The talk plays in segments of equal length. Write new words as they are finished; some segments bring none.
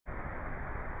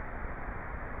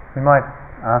We might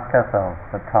ask ourselves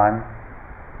at times,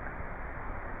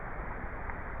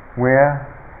 where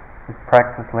is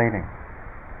practice leading?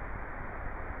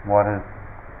 What is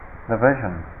the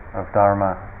vision of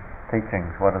Dharma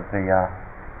teachings? What is the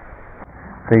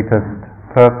deepest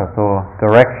purpose or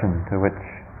direction to which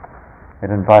it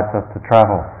invites us to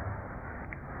travel,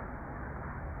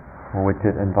 or which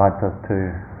it invites us to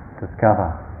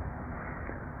discover?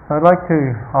 So I'd like to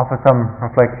offer some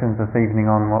reflections this evening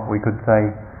on what we could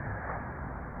say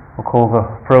or call the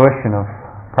fruition of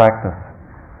practice.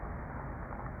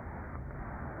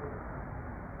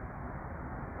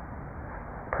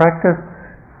 Practice,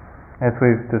 as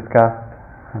we've discussed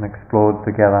and explored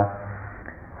together,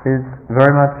 is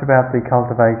very much about the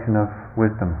cultivation of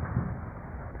wisdom,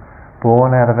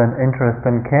 born out of an interest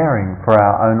in caring for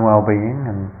our own well-being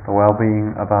and the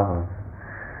well-being of others.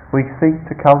 We seek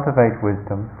to cultivate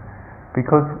wisdom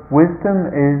because wisdom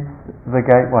is the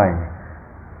gateway,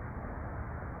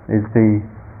 is the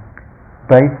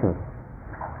basis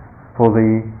for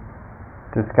the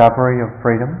discovery of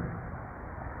freedom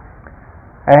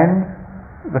and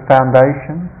the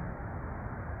foundation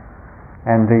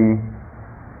and the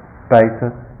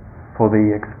basis for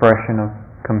the expression of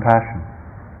compassion.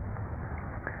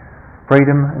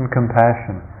 Freedom and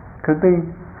compassion could be,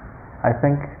 I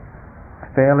think,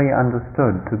 fairly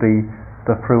understood to be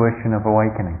the fruition of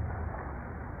awakening.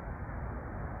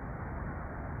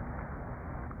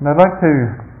 And I'd like to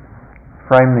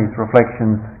frame these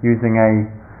reflections using a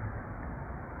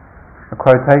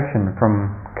quotation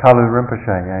from Kalu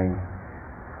Rinpoche, a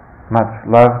much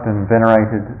loved and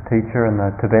venerated teacher in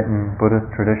the Tibetan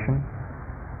Buddhist tradition,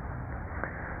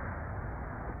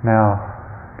 now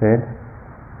dead.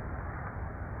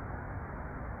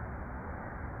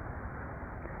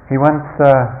 He once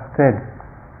said,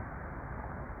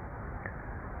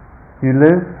 "You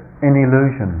live in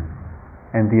illusion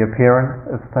and the appearance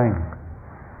of things.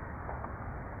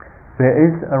 There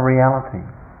is a reality.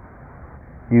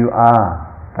 You are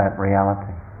that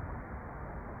reality.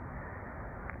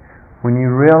 When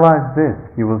you realize this,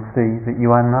 you will see that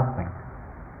you are nothing.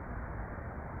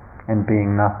 And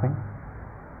being nothing,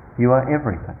 you are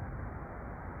everything.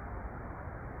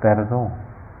 That is all."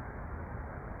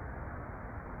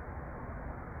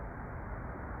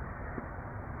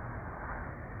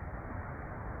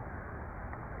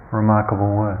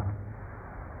 Remarkable word.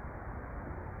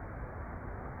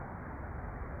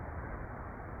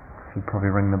 Should probably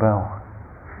ring the bell.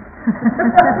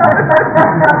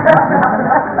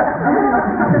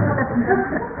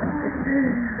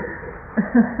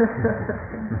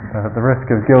 But at the risk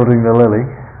of gilding the lily,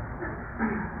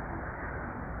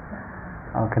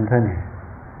 I'll continue.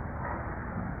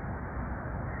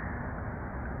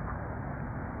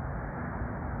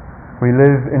 We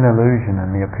live in illusion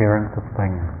and the appearance of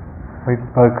things. We've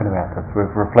spoken about this,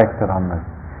 we've reflected on this.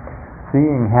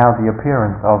 Seeing how the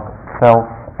appearance of self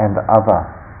and other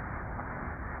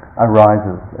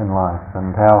arises in life,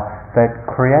 and how that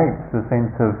creates a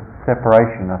sense of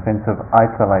separation, a sense of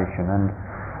isolation, and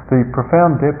the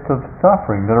profound depth of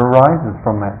suffering that arises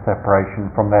from that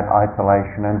separation, from that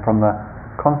isolation, and from the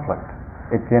conflict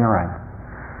it generates.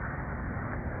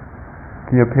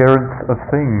 The appearance of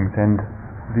things and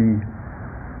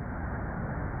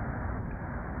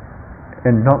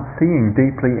not seeing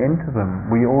deeply into them,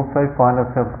 we also find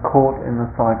ourselves caught in the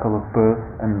cycle of birth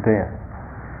and death.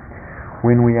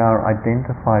 When we are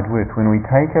identified with, when we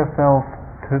take ourselves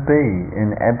to be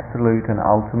in absolute and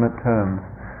ultimate terms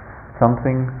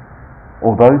something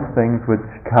or those things which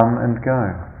come and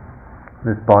go,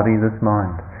 this body, this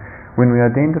mind, when we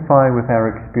identify with our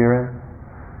experience,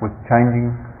 with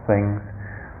changing things,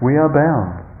 we are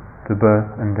bound to birth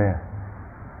and death.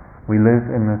 We live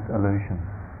in this illusion,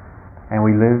 and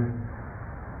we live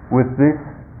with this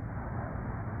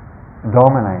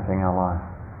dominating our life.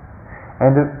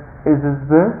 And it is as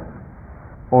this,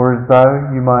 or as though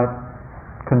you might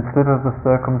consider the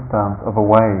circumstance of a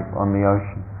wave on the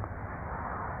ocean.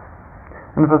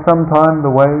 And for some time the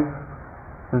wave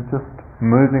is just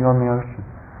moving on the ocean.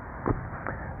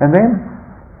 And then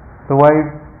the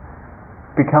wave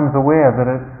becomes aware that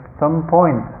at some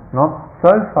point, not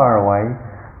so far away,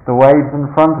 the waves in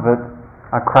front of it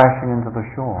are crashing into the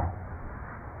shore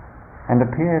and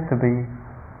appear to be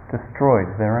destroyed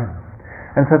therein.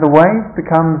 And so the wave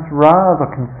becomes rather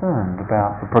concerned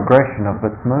about the progression of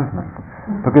its movement,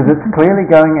 because it's clearly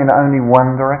going in only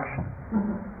one direction.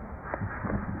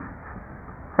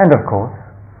 And of course,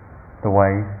 the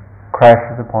wave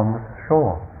crashes upon the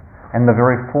shore, and the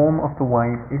very form of the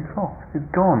wave is lost, is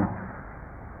gone,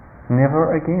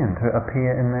 never again to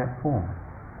appear in that form.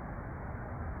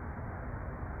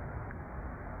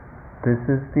 This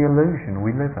is the illusion we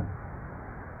live in,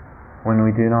 when we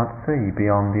do not see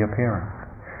beyond the appearance.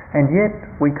 And yet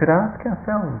we could ask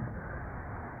ourselves,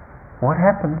 what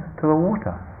happens to the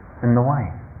water in the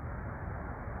wave?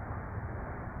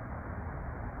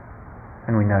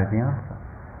 And we know the answer.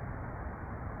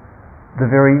 The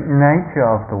very nature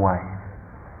of the wave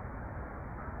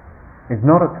is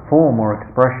not its form or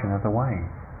expression as a wave,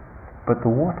 but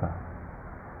the water.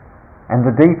 And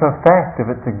the deeper fact of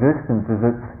its existence is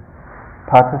its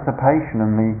participation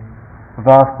in the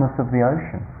vastness of the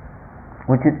ocean,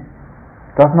 which it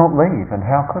does not leave, and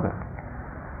how could it?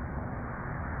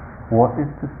 What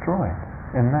is destroyed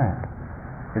in that?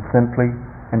 It's simply,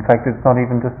 in fact it's not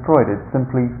even destroyed, it's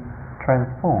simply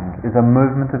transformed, is a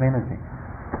movement of energy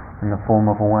in the form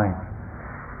of a wave.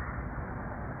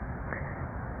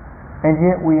 And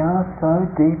yet we are so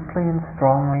deeply and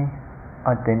strongly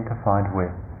identified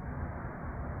with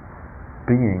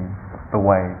being the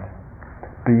waves,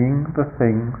 being the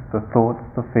things, the thoughts,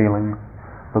 the feelings,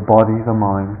 the body, the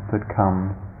mind that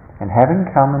comes, and having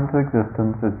come into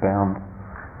existence is bound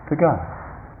to go,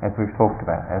 as we've talked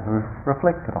about, as we've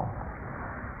reflected on.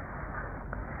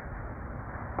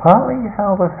 Partly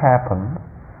how this happens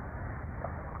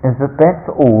is that that's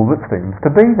all that seems to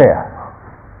be there.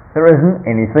 There isn't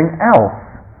anything else,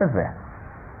 is there?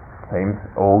 Seems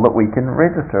all that we can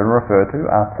register and refer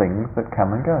to are things that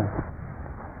come and go.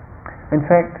 In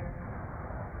fact,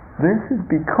 this is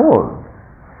because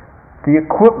the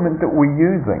equipment that we're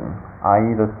using,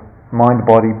 i.e. this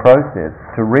mind-body process,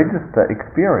 to register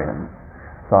experience,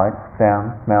 sight,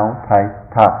 sound, smell, taste,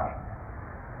 touch,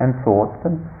 and thoughts,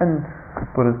 and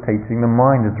Buddha's teaching, the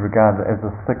mind is regarded as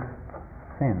a sixth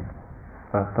sense.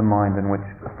 So it's the mind in which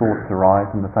thoughts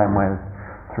arise in the same way as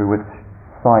through which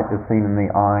sight is seen in the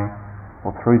eye,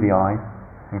 or through the eye,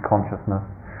 in consciousness.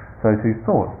 So too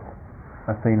thoughts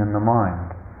are seen in the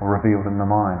mind, or revealed in the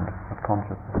mind of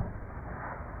consciousness.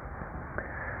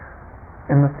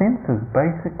 And the senses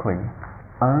basically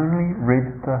only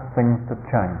register things that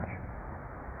change.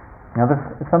 Now this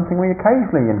is something we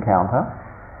occasionally encounter.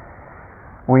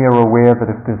 We are aware that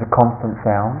if there's a constant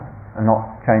sound, and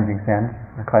not changing sound,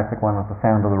 the classic one is the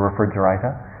sound of the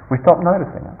refrigerator, we stop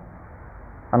noticing it.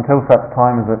 Until such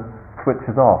time as it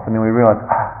switches off, and then we realise,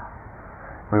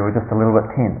 we were just a little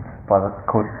bit tense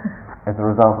as a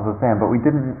result of the sound, but we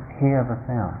didn't hear the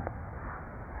sound.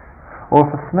 Or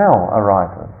if a smell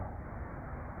arises,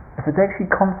 if it's actually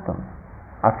constant,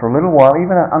 after a little while,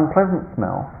 even an unpleasant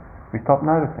smell, we stop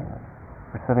noticing it.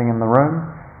 We're sitting in the room,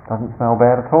 doesn't smell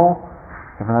bad at all,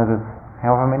 even though there's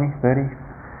however many, 30,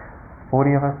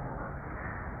 40 of us.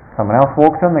 Someone else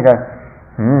walks in, they go,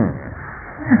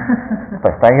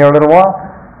 They stay here a little while,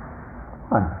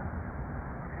 fine.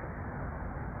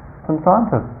 Some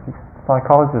scientists,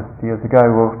 psychologists years ago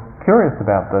were curious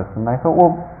about this, and they thought,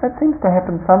 well, that seems to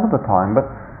happen some of the time, but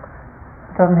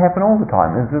it doesn't happen all the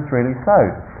time. Is this really so?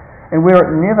 And where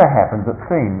it never happens, it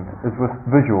seems, is with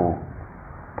visual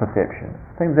perception.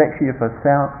 It seems actually if a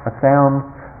sound,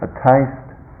 a taste,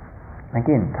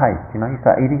 again, taste, you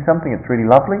start eating something, it's really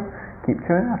lovely, keep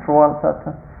chewing, after a while it starts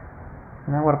to,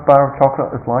 you know what a bar of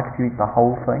chocolate is like if you eat the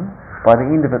whole thing? By the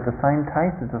end of it, the same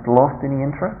taste has just lost any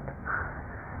interest.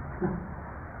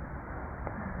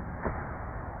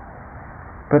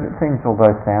 But it seems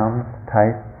although sounds,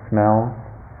 tastes, smells,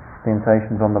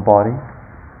 sensations on the body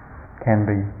can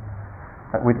be,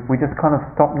 we just kind of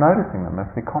stop noticing them if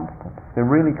they're constant. If they're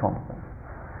really constant,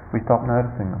 we stop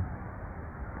noticing them.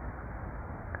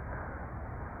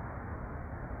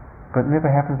 But it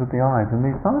never happens with the eyes. And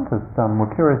these scientists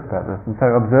were curious about this, and so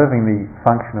observing the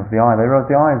function of the eye, they realized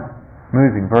the eye is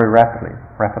moving very rapidly,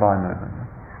 rapid eye movement.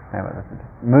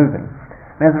 It's moving.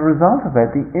 And as a result of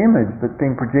that, the image that's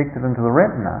being projected into the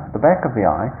retina, the back of the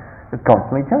eye, is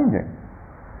constantly changing.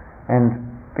 And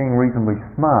being reasonably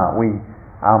smart, we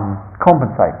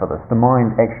compensate for this. The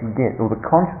mind actually gets, or the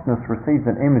consciousness receives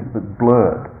an image that's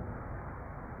blurred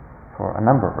for a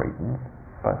number of reasons,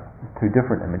 but two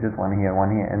different images, one here,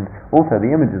 and also the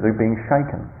images are being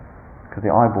shaken because the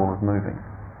eyeball is moving.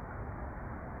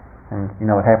 And you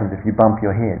know what happens if you bump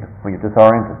your head or you're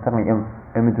disoriented, suddenly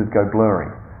images go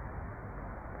blurry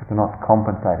because they're not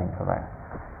compensating for that.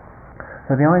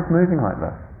 So the eye's moving like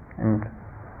this. And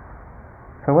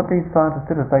so what these scientists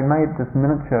did is they made this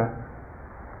miniature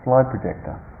slide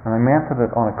projector and they mounted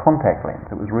it on a contact lens.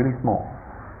 It was really small.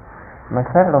 And they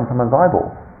sat it on someone's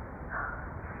eyeball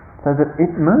so that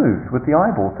it moved with the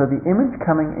eyeball. So the image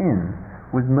coming in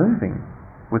was moving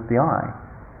with the eye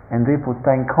and therefore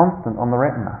staying constant on the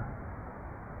retina.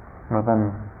 Rather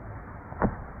than,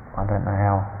 I don't know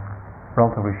how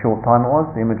relatively short time it was,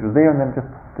 the image was there and then it just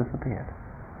disappeared.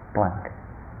 Blank.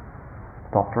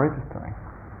 stopped registering.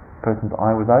 The person's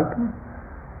eye was open,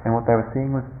 and what they were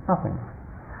seeing was nothing.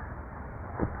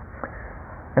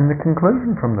 And the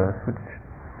conclusion from this, which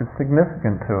is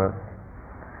significant to us,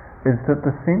 is that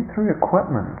the sensory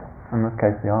equipment, in this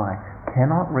case the eye,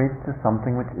 cannot register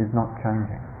something which is not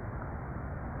changing.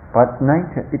 By its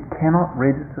nature, it cannot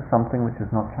register something which is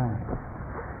not changing.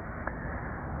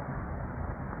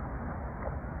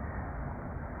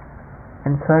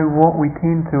 And so what we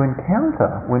tend to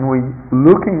encounter when we're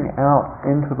looking out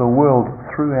into the world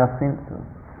through our senses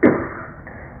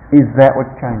is that which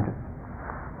changes.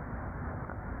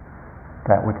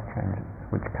 That which changes,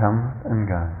 which comes and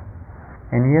goes.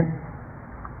 And yet,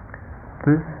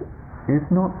 this is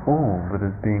not all that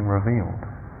is being revealed.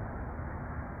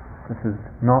 This is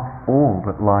not all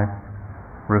that life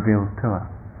reveals to us.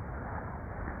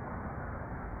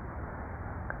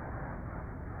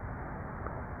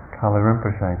 Kala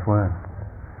Rinpoche's words.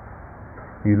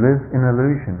 You live in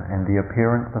illusion and the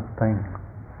appearance of things.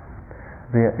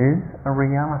 There is a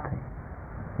reality.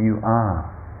 You are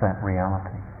that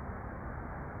reality.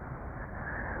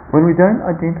 When we don't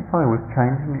identify with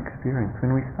changing experience,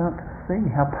 when we start to see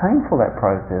how painful that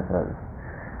process is,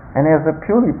 and as a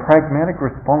purely pragmatic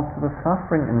response to the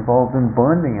suffering involved in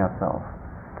binding ourselves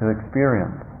to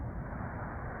experience,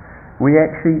 we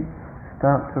actually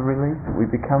start to release it. We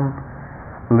become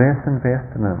less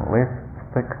invested in it, less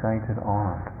fixated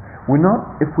on it.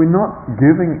 If we're not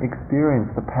giving experience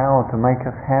the power to make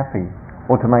us happy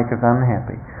or to make us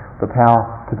unhappy, the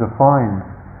power to define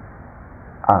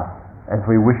us as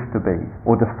we wish to be,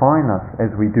 or define us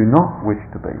as we do not wish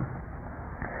to be,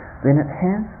 then it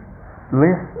has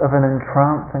less of an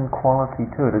entrancing quality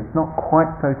to it. It's not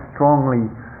quite so strongly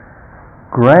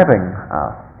grabbing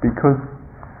us because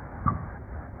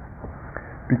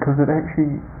it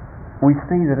actually, we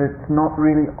see that it's not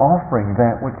really offering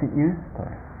that which it used to.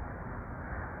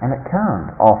 And it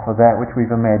can't offer that which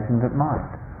we've imagined it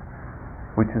might,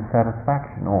 which is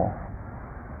satisfaction or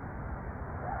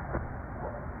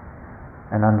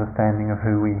an understanding of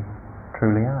who we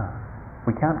truly are.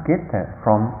 We can't get that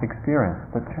from experience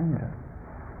that changes.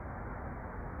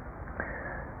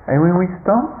 And when we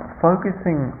stop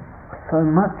focusing so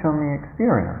much on the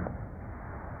experience,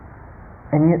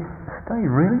 and yet stay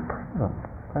really present,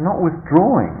 so not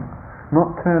withdrawing,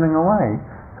 not turning away,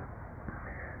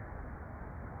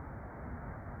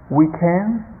 we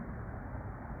can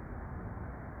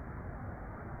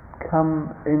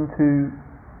come into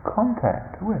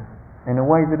contact with, in a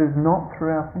way that is not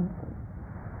through our senses,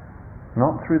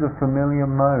 not through the familiar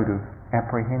mode of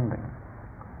apprehending.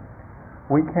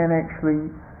 We can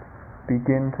actually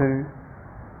begin to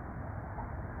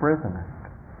resonate,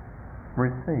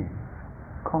 receive,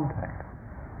 contact,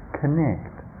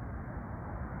 connect,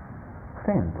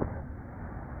 sense.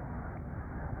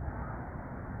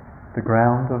 The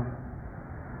ground of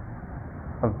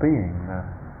being, the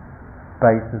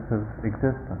basis of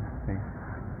existence,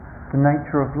 the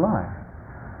nature of life,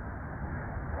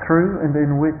 through and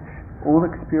in which all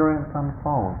experience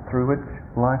unfolds, through which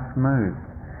life moves,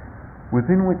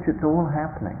 within which it's all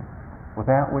happening,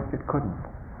 without which it couldn't.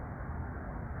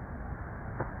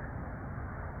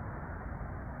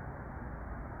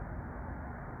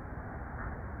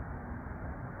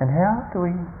 And how do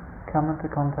we come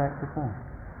into contact with this?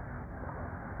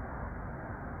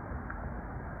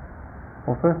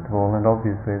 Well, first of all, and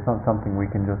obviously, it's not something we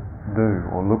can just do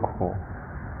or look for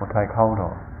or take hold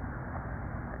of.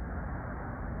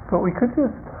 But we could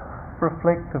just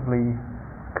reflectively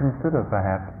consider,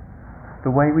 perhaps, the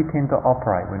way we tend to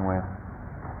operate when we're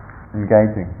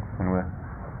engaging, when we're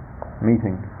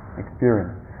meeting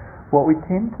experience. What we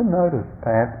tend to notice,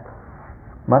 perhaps,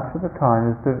 much of the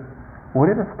time is that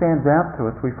whatever stands out to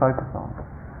us, we focus on.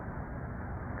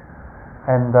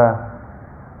 And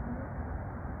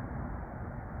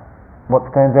what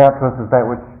stands out to us is that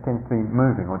which tends to be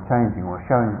moving or changing or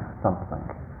showing something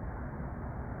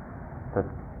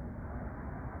that's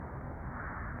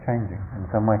changing in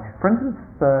some way. For instance,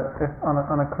 if on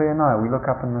a clear night we look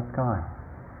up in the sky,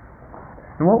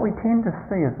 and what we tend to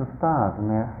see is the stars and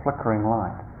their flickering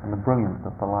light and the brilliance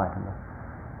of the light and the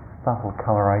subtle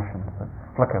colorations that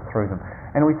flicker through them.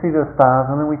 And we see the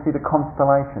stars, and then we see the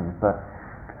constellations, the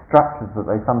structures that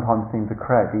they sometimes seem to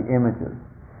create, the images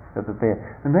that are there.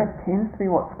 And that tends to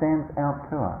be what stands out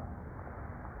to us.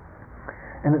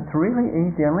 And it's really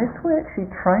easy, unless we're actually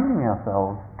training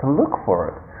ourselves to look for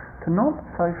it, to not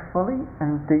so fully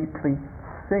and deeply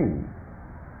see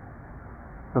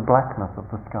the blackness of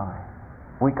the sky.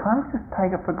 We kind of just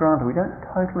take it for granted. We don't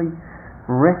totally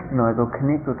recognize or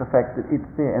connect with the fact that it's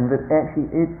there, and that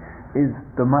actually it is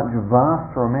the much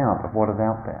vaster amount of what is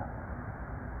out there.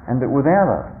 and that without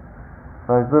us,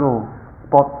 those little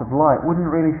spots of light wouldn't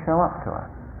really show up to us.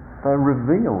 They're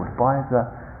revealed by the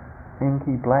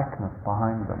inky blackness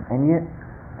behind them, and yet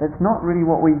that's not really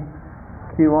what we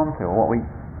cue onto or what we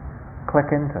click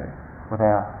into with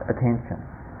our attention.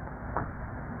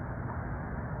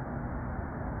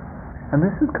 And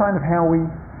this is kind of how we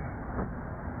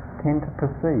tend to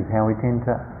perceive, how we tend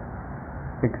to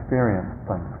experience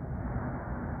things.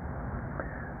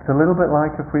 It's a little bit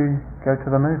like if we go to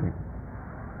the movies.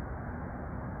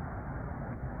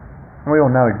 We all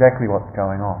know exactly what's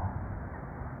going on.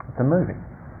 It's a movie.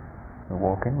 We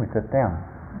walk in, we sit down.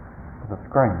 There's a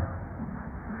screen.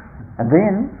 And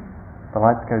then the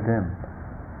lights go dim.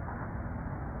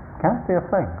 Can't see a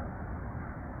thing.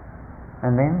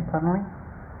 And then suddenly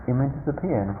images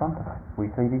appear in front of us. We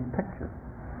see these pictures.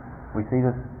 We see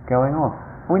this going on.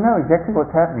 We know exactly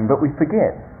what's happening, but we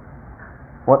forget.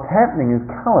 What's happening is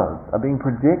colours are being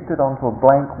projected onto a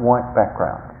blank white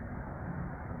background.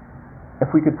 If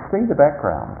we could see the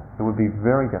background, it would be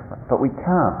very different. But we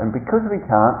can't, and because we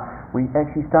can't, we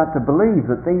actually start to believe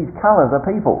that these colours are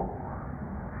people,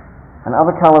 and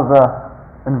other colours are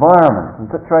environments and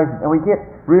situations, and we get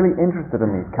really interested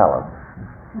in these colours.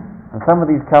 And some of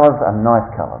these colours are nice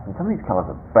colours, and some of these colours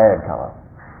are bad colours.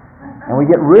 And we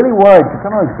get really worried because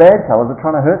some of those bad colours are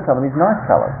trying to hurt some of these nice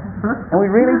colours. And we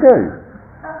really do.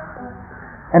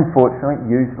 And fortunately,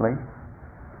 usually,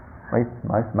 at least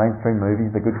most mainstream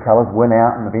movies, the good colours win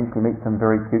out and eventually meet some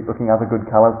very cute looking other good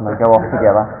colours and they go off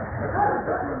together.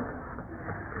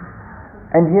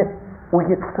 And yet, we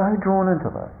get so drawn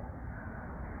into this,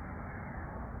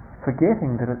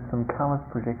 forgetting that it's some colours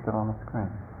projected on a screen.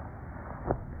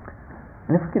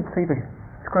 And if we could see the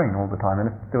screen all the time, and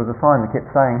if there was a sign that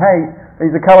kept saying, "Hey,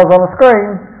 these are colours on the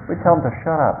screen," we'd tell them to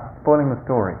shut up, spoiling the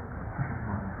story.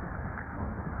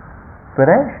 But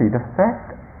actually, the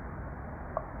fact,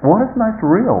 what is most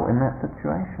real in that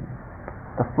situation?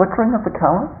 The flickering of the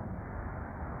colours,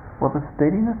 or the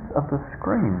steadiness of the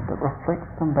screen that reflects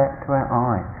them back to our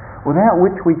eye, without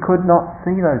which we could not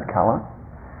see those colours,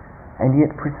 and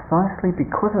yet precisely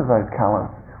because of those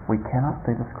colours, we cannot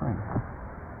see the screen.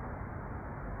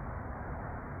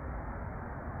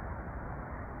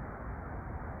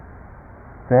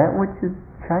 That which is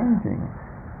changing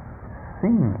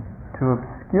seems to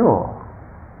obscure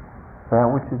that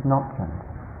which is not changing,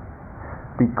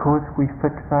 because we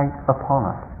fixate upon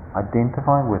it,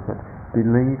 identify with it,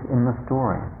 believe in the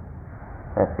story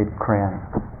that it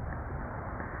creates.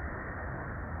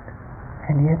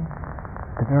 And yet,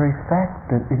 the very fact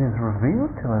that it is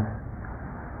revealed to us,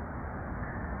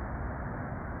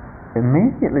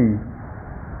 immediately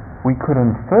we could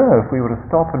infer, if we were to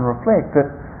stop and reflect,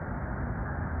 that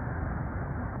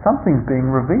something's being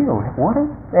revealed. What is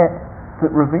that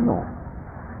that reveals?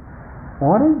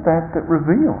 What is that that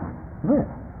reveals this?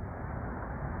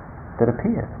 That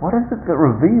appears? What is it that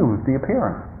reveals the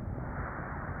appearance?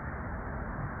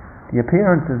 The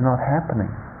appearance is not happening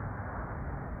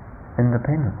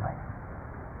independently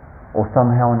or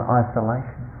somehow in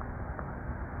isolation.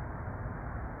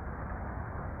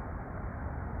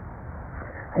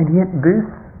 And yet this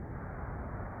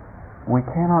we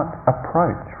cannot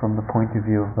approach from the point of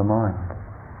view of the mind,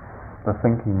 the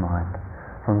thinking mind,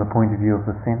 from the point of view of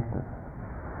the senses.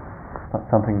 It's not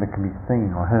something that can be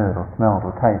seen or heard or smelled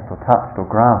or tasted or touched or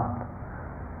grasped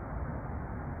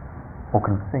or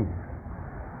conceived.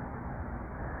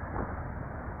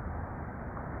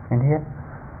 And yet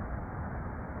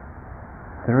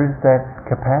there is that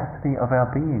capacity of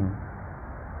our being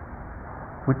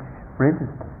which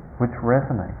registers, which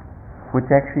resonates, which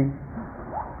actually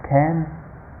can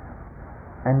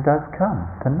and does come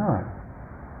to know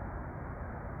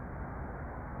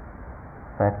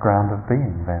that ground of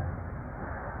being, that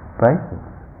basis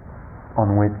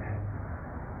on which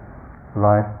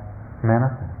life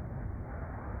manifests.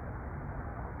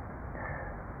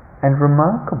 And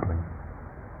remarkably,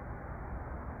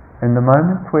 in the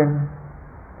moments when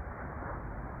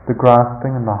the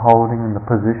grasping and the holding and the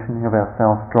positioning of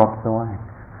ourselves drops away,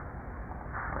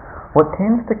 what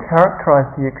tends to characterize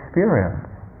the experience,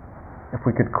 if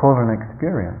we could call it an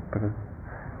experience, because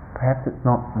perhaps it's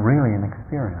not really an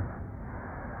experience,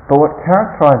 but what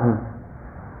characterizes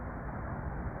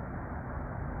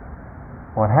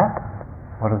what happens,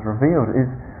 what is revealed, is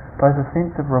both a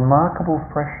sense of remarkable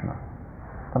freshness,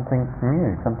 something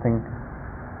new, something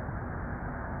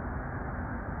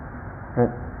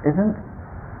that isn't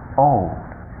old,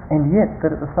 and yet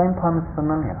that at the same time is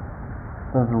familiar,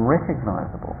 that is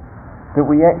recognizable, that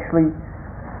we actually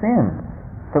sense,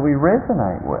 that we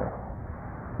resonate with,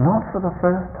 not for the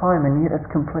first time, and yet it's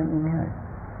completely new.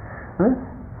 This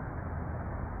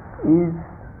is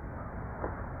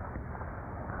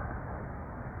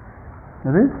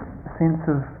Now this sense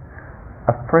of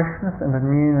a freshness and a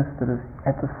newness that is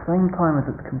at the same time as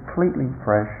it's completely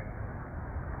fresh,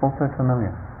 also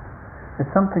familiar, is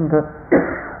something that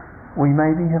we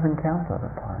maybe have encountered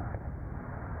at times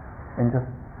in just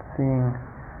seeing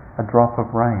a drop of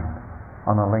rain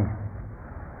on a leaf,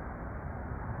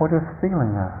 or just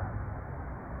feeling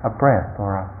a breath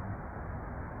or a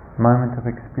moment of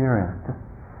experience, just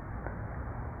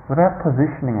without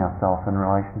positioning ourselves in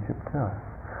relationship to it,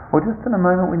 or just in a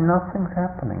moment when nothing's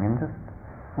happening and just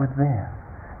we're there,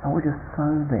 and we're just so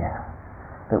there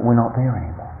that we're not there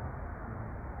anymore,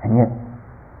 and yet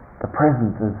the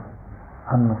presence is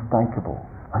unmistakable,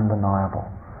 undeniable.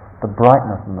 The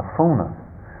brightness and the fullness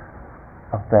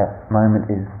of that moment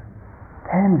is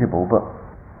tangible, but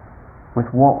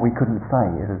with what we couldn't say,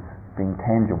 it is being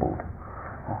tangibled.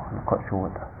 I'm not quite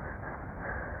sure what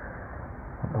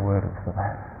the word is for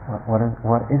that.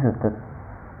 What is it that,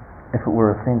 if it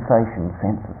were a sensation,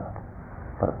 senses it,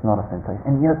 but it's not a sensation,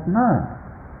 and yet it's known.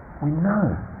 We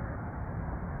know.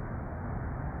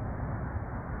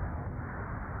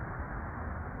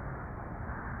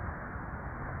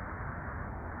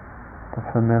 The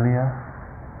familiar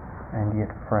and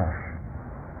yet fresh,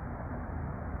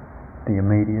 the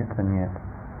immediate and yet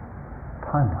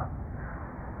timeless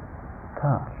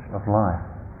touch of life.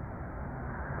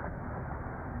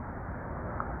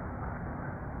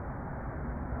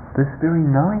 This very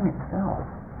knowing itself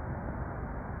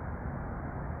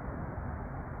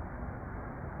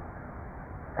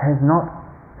has not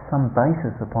some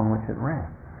basis upon which it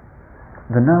rests.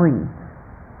 The knowing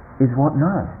is what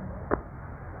knows.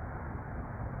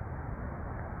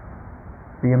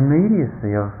 The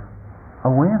immediacy of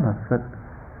awareness that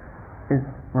is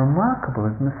remarkable,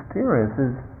 is mysterious,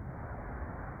 is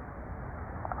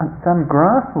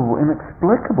ungraspable,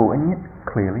 inexplicable, and yet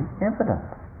clearly evident.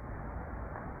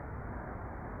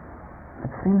 It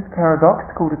seems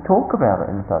paradoxical to talk about it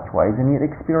in such ways, and yet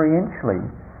experientially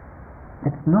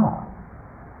it's not.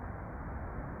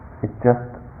 It's just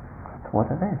what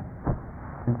it is.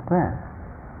 It's there.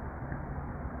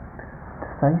 To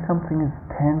say something is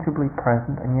tangibly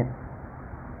present and yet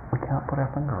we can't put our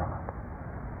finger on it.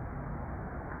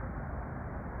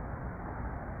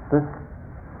 This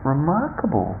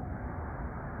remarkable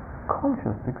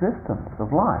conscious existence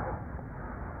of life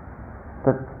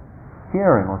that's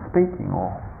hearing or speaking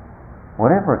or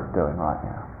whatever it's doing right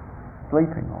now,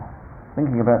 sleeping or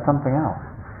thinking about something else.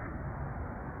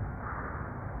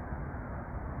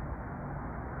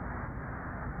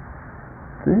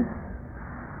 This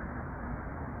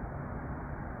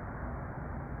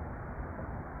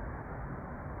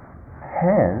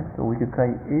has, or we could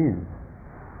say is,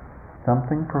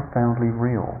 something profoundly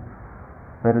real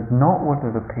that is not what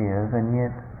it appears and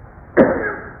yet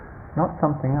not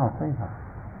something else either.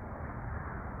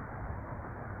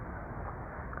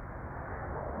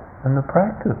 And the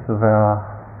practice of our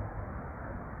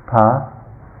path,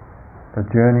 the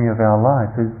journey of our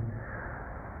life, is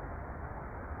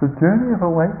the journey of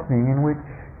awakening in which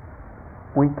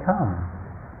we come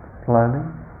slowly,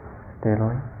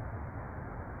 steadily,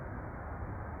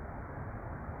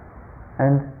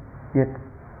 and yet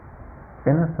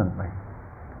innocently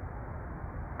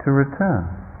to return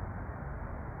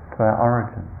to our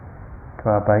origin, to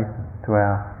our basis, to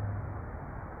our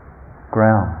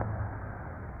ground.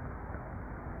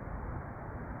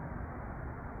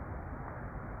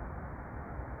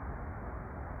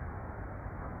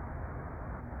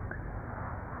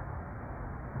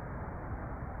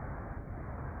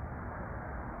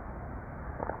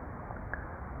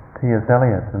 T.S.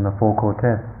 Eliot in the Four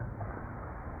Quartets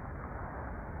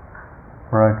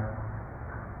wrote,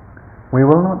 "We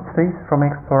will not cease from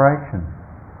exploration,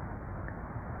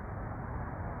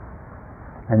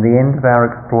 and the end of our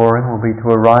exploring will be to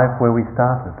arrive where we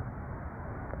started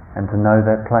and to know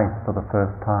that place for the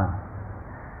first time.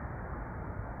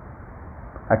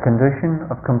 A condition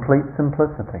of complete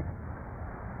simplicity,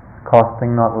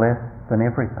 costing not less than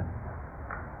everything,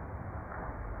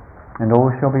 and all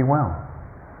shall be well,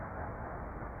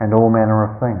 and all manner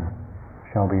of things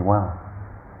shall be well."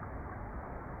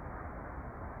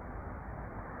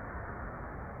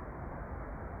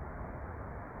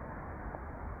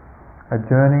 A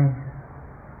journey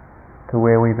to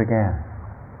where we began,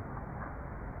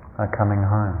 a coming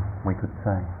home, we could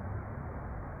say.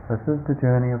 This is the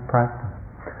journey of practice.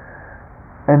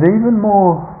 And even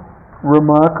more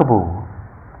remarkable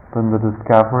than the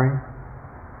discovery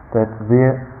that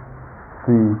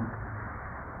the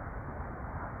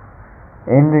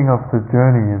ending of the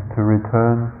journey is to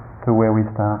return to where we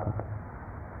started.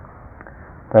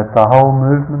 That the whole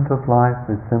movement of life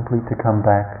is simply to come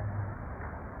back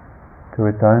to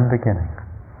its own beginning,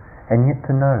 and yet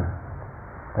to know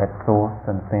that source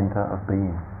and center of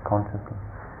being consciously.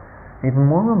 Even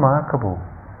more remarkable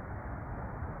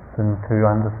than to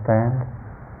understand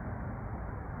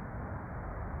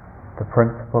the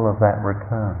principle of that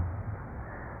return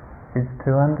is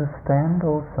to understand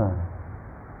also,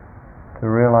 to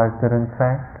realize that in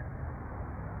fact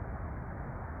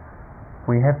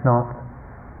we have not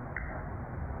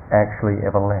actually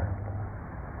ever left.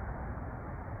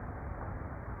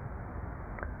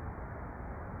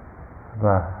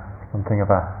 Something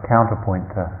of a counterpoint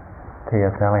to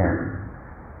T.S. Eliot.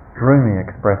 Rumi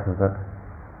expresses it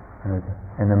in an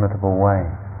inimitable way.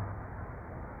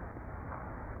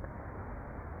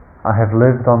 I have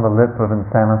lived on the lip of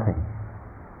insanity,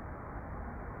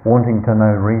 wanting to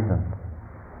know reasons,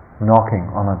 knocking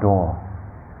on a door.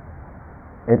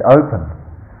 It opens.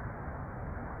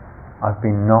 I've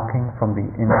been knocking from the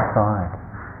inside.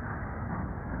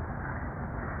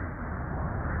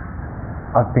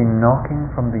 I've been knocking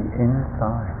from the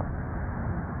inside.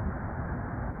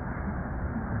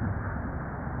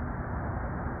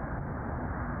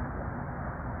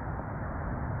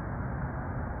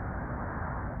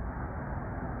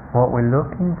 What we're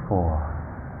looking for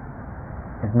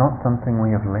is not something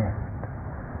we have left,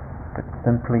 but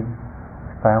simply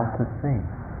failed to see,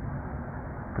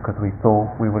 because we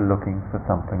thought we were looking for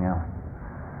something else.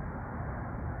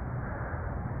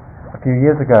 A few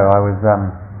years ago I was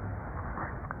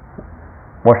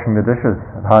washing the dishes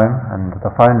at home and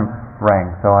the phone rang,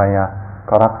 so I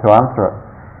got up to answer it.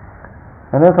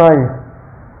 And as I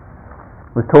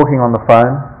was talking on the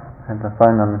phone, had the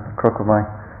phone on the crook of my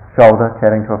shoulder,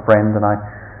 chatting to a friend, and I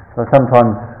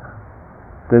sometimes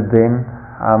did then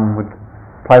would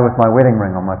play with my wedding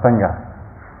ring on my finger.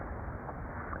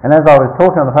 And as I was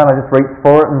talking on the phone, I just reached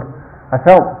for it, and I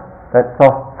felt that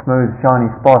soft, smooth, shiny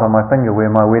spot on my finger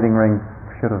where my wedding ring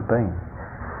should have been.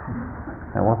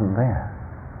 It wasn't there.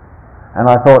 And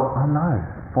I thought, oh no,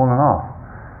 it's fallen off.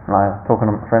 And I was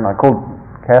talking to my friend, I called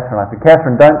Catherine, I said,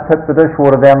 Catherine, don't tip the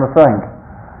dishwater down the sink.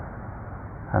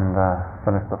 And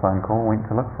finished the phone call, went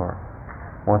to look for it.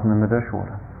 It wasn't in the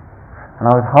dishwater.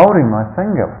 And I was holding my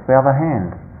finger with the other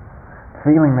hand,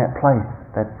 feeling that place,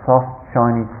 that soft,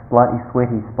 shiny, slightly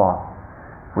sweaty spot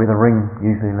where the ring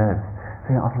usually lives.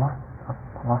 See, I've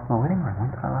lost my wedding ring. When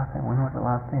did I last there? When was it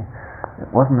last there? It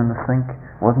wasn't in the sink,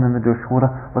 it wasn't in the dishwater.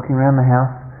 Looking around the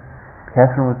house,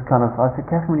 Catherine was I said,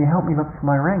 Catherine, will you help me look for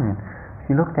my ring? And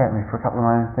she looked at me for a couple of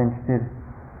moments, then she said,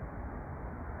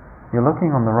 you're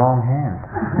looking on the wrong hand.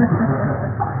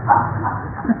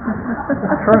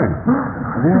 True.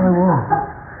 There I was.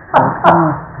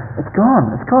 It's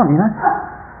gone, you know.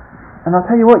 And I'll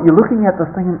tell you what, you're looking at this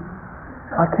thing and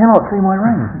I cannot see my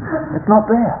ring. It's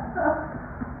not there.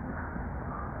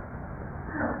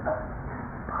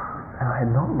 And I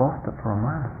had not lost it for a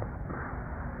moment.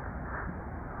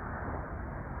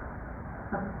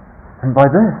 And by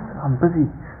this, I'm busy.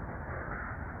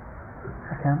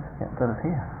 I can't get that it's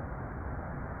here.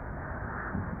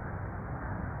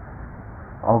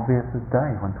 Obvious as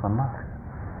day when one looks.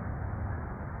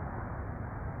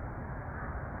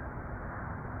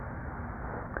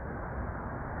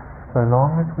 So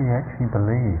long as we actually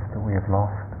believe that we have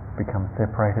lost, become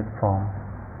separated from,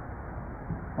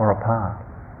 or apart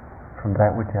from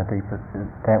that which is our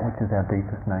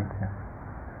deepest nature,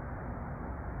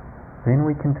 then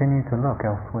we continue to look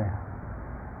elsewhere.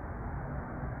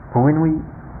 But when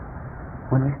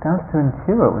we start to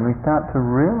intuit, when we start to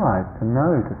realize, to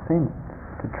know, to sense,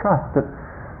 to trust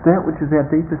that which is our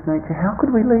deepest nature, how could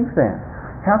we leave that?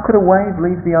 How could a wave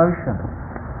leave the ocean?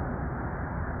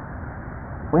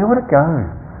 Where would it go?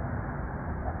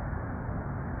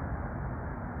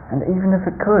 And even if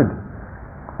it could,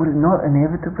 would it not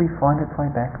inevitably find its way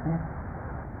back there?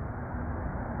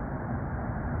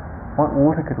 What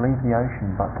water could leave the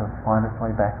ocean but to find its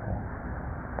way back there?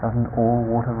 Doesn't all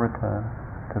water return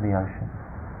to the ocean?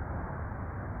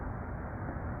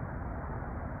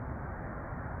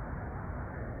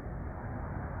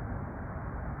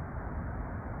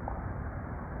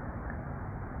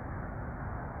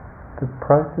 The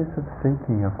process of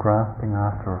seeking, of grasping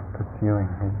after, of pursuing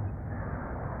is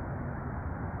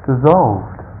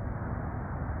dissolved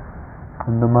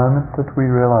in the moment that we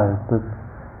realize that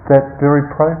that very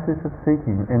process of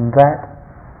seeking, in that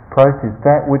process,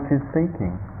 that which is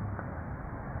seeking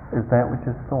is that which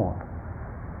is sought.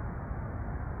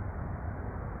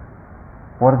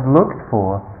 What is looked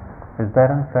for is that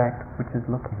in fact which is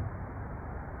looking.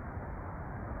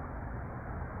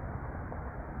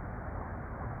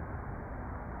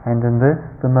 And in this,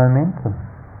 the momentum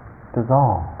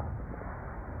dissolved.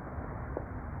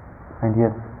 And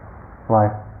yet,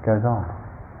 life goes on.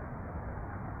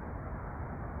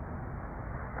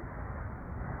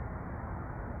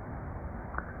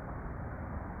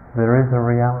 There is a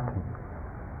reality.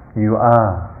 You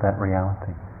are that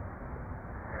reality.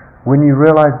 When you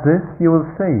realize this, you will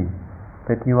see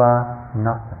that you are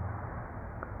nothing.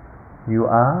 You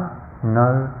are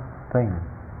no thing.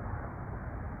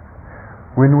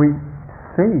 When we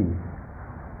see,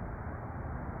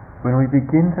 when we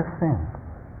begin to sense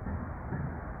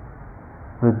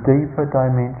the deeper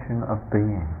dimension of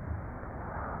being,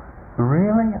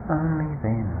 really only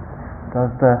then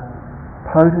does the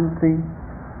potency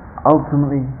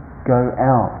ultimately go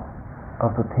out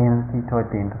of the tendency to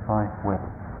identify with.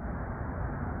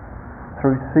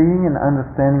 Through seeing and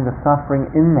understanding the suffering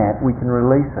in that, we can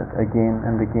release it again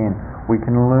and again. We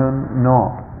can learn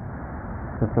not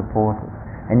to support it.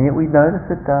 And yet we notice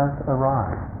it does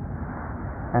arise.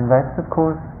 And that's, of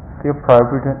course, the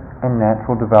appropriate and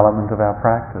natural development of our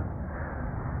practice.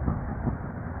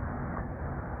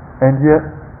 And yet,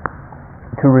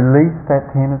 to release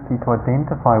that tendency to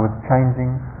identify with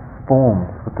changing forms,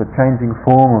 with the changing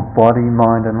form of body,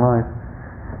 mind and life,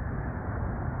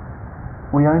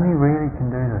 we only really can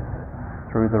do this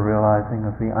through the realizing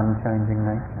of the unchanging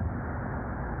nature.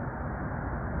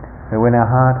 That when our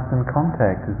heart is in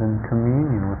contact, is in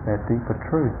communion with that deeper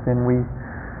truth, then we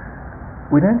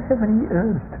don't have any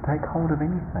urge to take hold of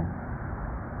anything.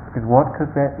 Because what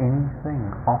could that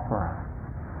anything offer us?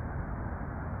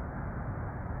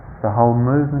 The whole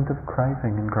movement of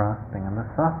craving and grasping and the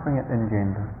suffering it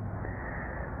engenders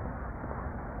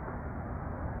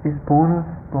is born of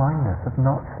blindness, of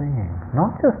not seeing.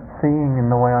 Not just seeing in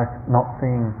the way not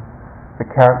seeing the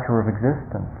character of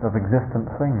existent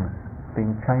things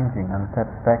being changing,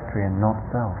 unsatisfactory and not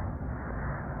self.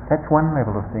 That's one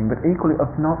level of seeing, but equally of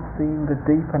not seeing the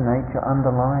deeper nature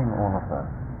underlying all of this.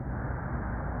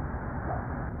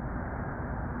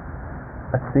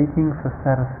 A seeking for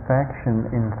satisfaction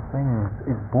in things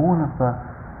is born of the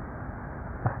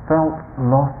felt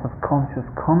loss of conscious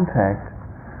contact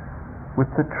with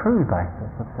the true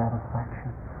basis of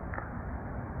satisfaction,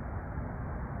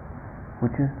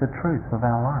 which is the truth of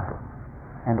our life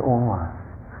and all life.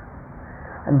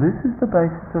 And this is the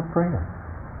basis of freedom.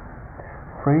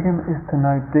 Freedom is to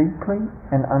know deeply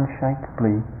and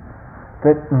unshakably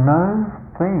that no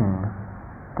thing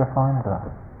defines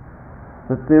us,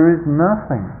 that there is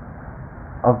nothing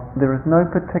there is no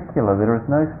particular, there is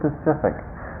no specific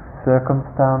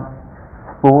circumstance,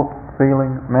 thought,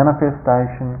 feeling,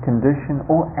 manifestation, condition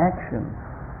or action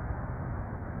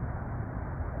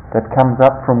that comes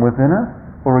up from within us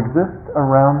or exists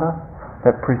around us,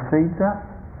 that precedes us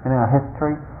in our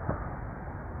history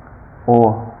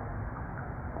or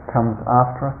comes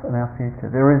after us in our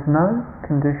future. There is no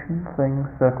condition, thing,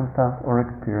 circumstance or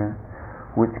experience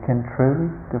which can truly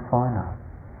define us.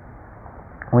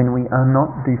 When we are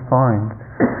not defined,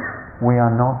 we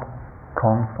are not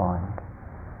confined.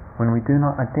 When we do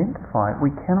not identify,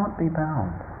 we cannot be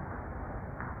bound.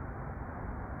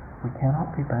 We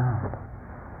cannot be bound.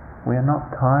 We are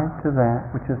not tied to that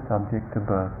which is subject to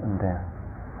birth and death,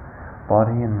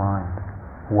 body and mind,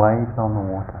 waves on the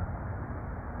water.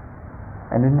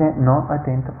 And in that not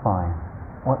identifying,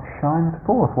 what shines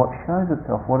forth, what shows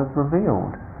itself, what is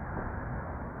revealed,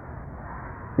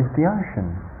 is the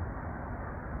ocean.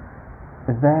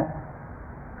 Is that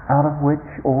out of which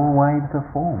all waves are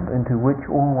formed, into which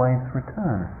all waves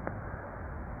return.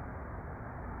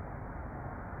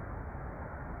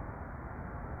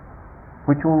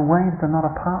 Which all waves are not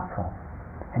apart from,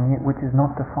 and yet which is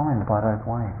not defined by those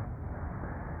waves.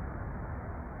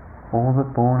 All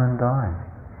that born and dies.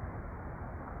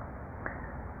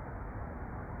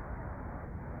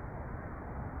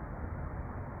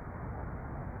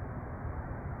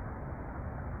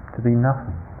 To be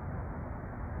nothing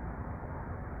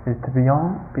is to be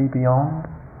beyond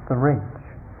the reach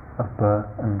of birth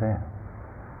and death,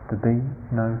 to be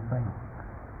no thing.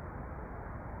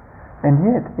 And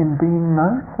yet, in being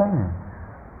no thing,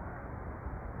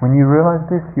 when you realize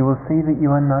this, you will see that you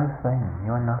are no thing,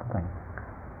 you are nothing.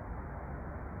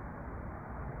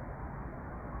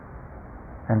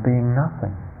 And being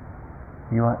nothing,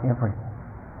 you are everything.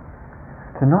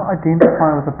 To not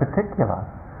identify with a particular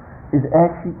is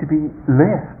actually to be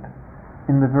left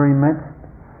in the very midst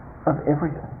of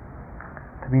everything,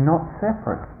 to be not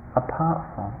separate, apart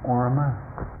from or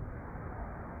removed,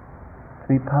 to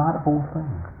be part of all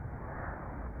things,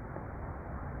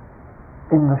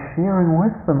 in the sharing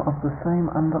with them of the same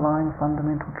underlying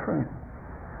fundamental truth.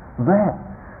 That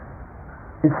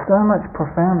is so much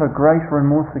profounder, greater and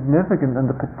more significant than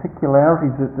the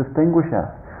particularities that distinguish us,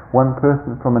 one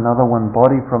person from another, one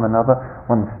body from another,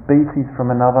 one species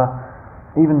from another,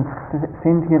 even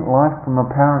sentient life from a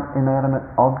apparent inanimate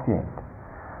object.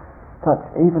 Such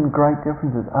even great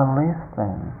differences are less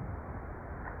than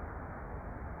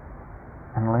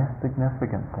and less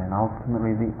significant than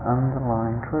ultimately the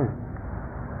underlying truth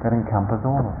that encompasses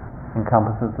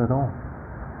it all.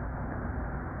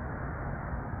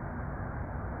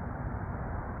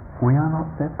 We are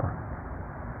not separate.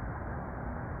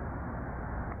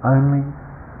 Only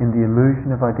in the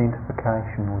illusion of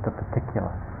identification with a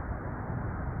particular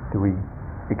do we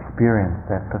experience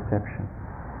that perception.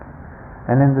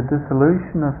 And in the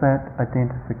dissolution of that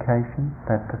identification,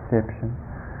 that perception,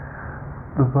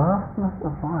 the vastness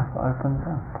of life opens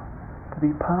up. To be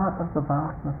part of the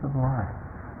vastness of life,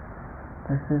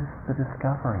 this is the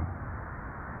discovery.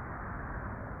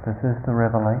 This is the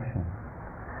revelation.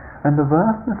 And the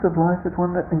vastness of life is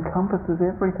one that encompasses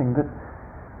everything, that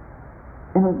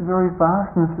in its very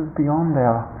vastness is beyond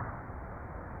our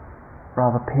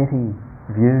rather petty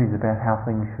views about how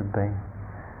things should be,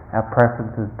 our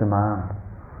preferences, demands,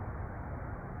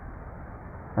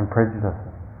 and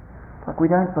prejudices. It's like we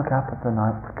don't look up at the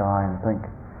night sky and think,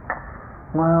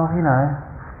 well, it'd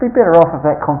be better off if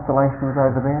that constellation was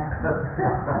over there.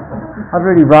 I'd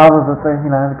really rather that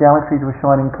the galaxies were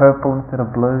shining purple instead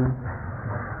of blue.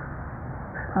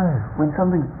 Oh, when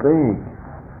something's big,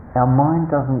 our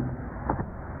mind doesn't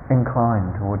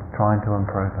incline towards trying to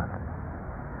improve it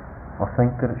or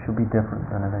think that it should be different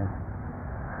than it is.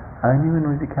 Only when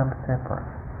we become separate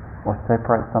or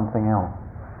separate something else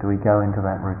do we go into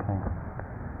that routine.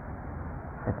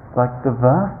 It's like the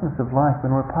vastness of life.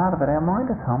 When we're part of it, our mind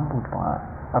is humbled by it,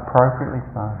 appropriately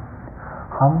so.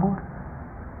 Humbled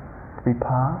to be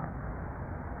part,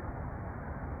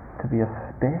 to be a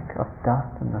speck of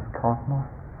dust in this cosmos,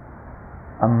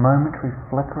 a momentary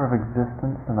flicker of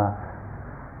existence in a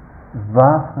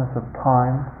vastness of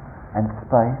time and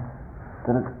space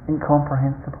that is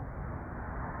incomprehensible.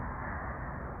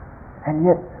 And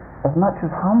yet, as much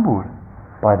as humbled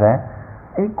by that,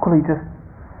 equally just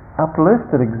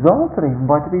uplifted, exalted even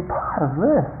by to be part of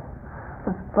this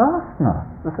vastness,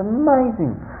 this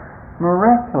amazing,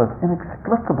 miraculous,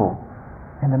 inexplicable,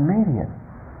 and immediate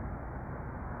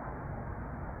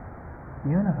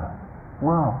universe,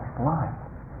 world, life.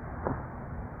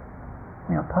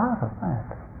 We are part of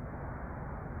that.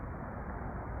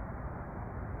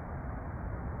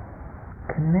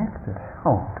 Connected,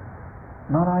 held,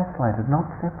 not isolated, not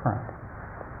separate.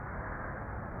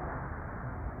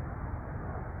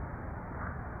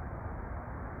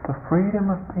 The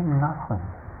freedom of being nothing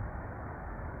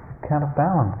is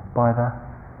counterbalanced by the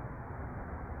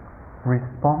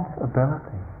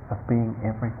responsibility of being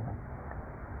everything.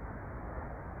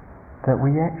 That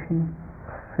we actually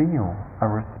feel a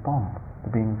response to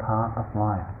being part of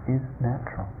life is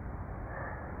natural.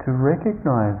 To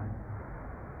recognize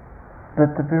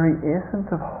that the very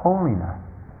essence of holiness,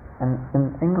 and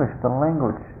in English the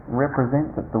language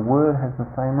represents it, the word has the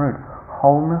same root,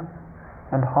 wholeness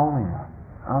and holiness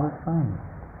are the same.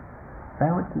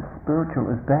 That which is spiritual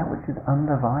is that which is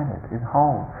undivided, is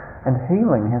whole. And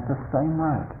healing has the same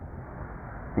root,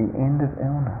 the end of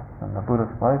illness. And the Buddha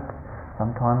spoke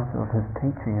sometimes of his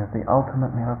teaching as the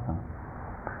ultimate medicine.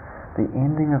 The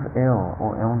ending of ill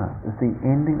or illness is the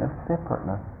ending of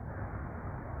separateness.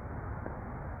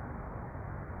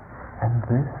 And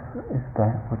this is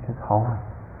that which is holy.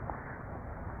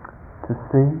 To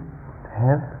see, to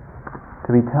have, to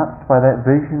be touched by that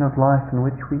vision of life in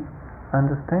which we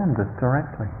understand this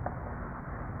directly.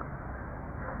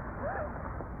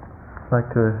 I'd like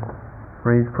to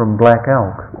read from Black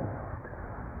Elk,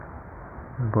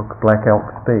 the book Black Elk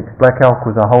Speaks. Black Elk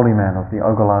was a holy man of the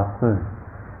Oglala Sioux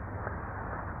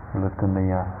who lived in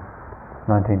the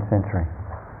 19th century.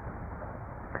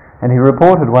 And he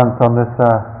reported once on this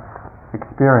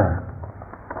experience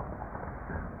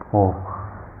or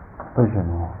vision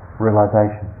or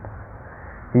realization.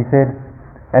 He said,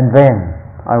 "And then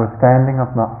I was standing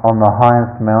on the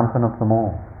highest mountain of them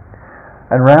all,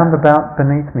 and round about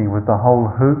beneath me was the whole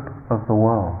hoop of the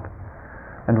world.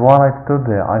 And while I stood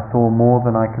there I saw more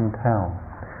than I can tell,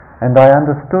 and I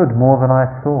understood more than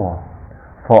I saw,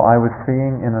 for I was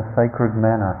seeing in a sacred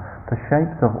manner the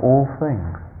shapes of all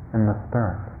things in the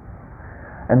spirit,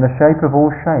 and the shape of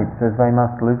all shapes as they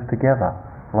must live together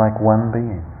like one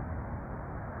being.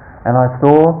 And I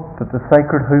saw that the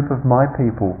sacred hoop of my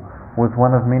people was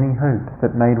one of many hoops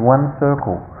that made one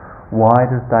circle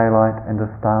wide as daylight and as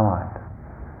starlight.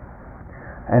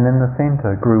 And in the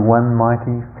center grew one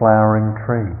mighty flowering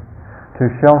tree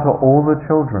to shelter all the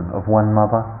children of one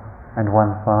mother and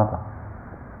one father.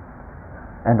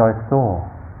 And I saw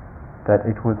that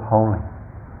it was holy.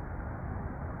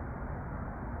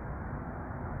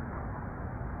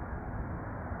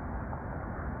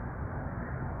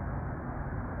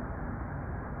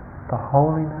 The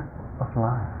holiness of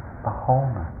life, the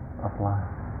wholeness of life.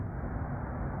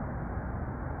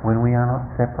 When we are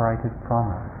not separated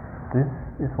from it, this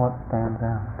is what stands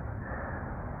out.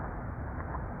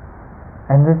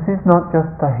 And this is not just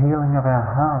the healing of our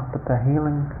heart, but the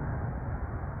healing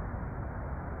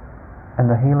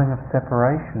of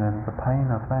separation and the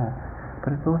pain of that.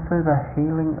 But it's also the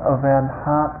healing of our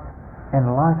heart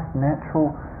and life's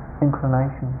natural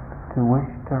inclination to wish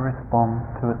to respond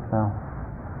to itself.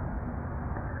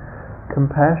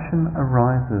 Compassion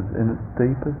arises in its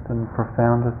deepest and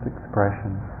profoundest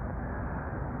expression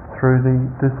through the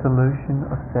dissolution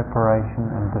of separation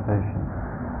and division,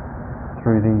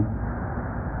 through the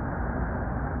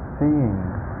seeing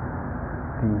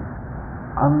the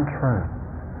untruth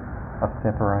of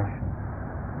separation,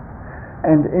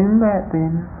 and in that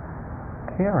then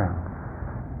caring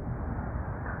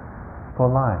for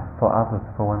life, for others,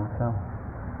 for oneself,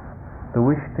 the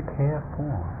wish to care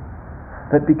for,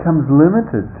 that becomes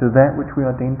limited to that which we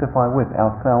identify with,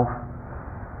 ourself,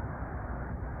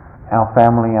 our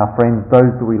family, our friends,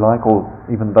 those that we like, or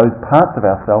even those parts of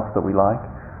ourselves that we like,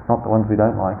 not the ones we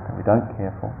don't like, that we don't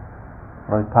care for,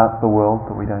 those parts of the world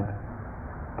that we don't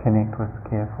connect with,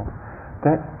 care for.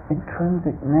 That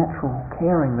intrinsic, natural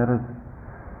caring that is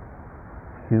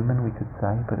human, we could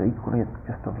say, but equally it's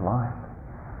just of life,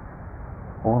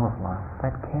 all of life,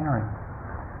 that caring,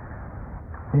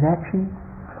 it actually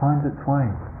finds its way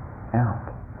out.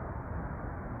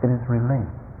 It is released.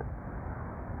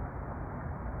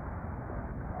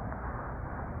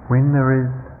 When there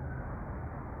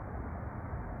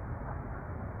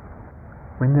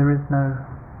is no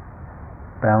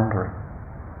boundary,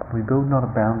 we build not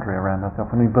a boundary around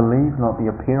ourselves, and we believe not the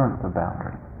appearance of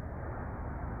boundaries,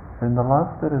 then the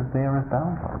love that is there is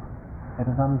boundless. It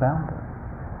is unbounded,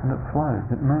 and it flows,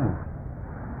 it moves.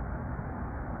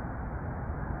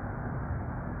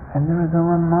 And there is a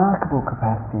remarkable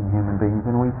capacity in human beings,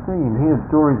 and we see and hear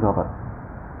stories of it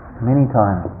many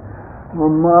times. The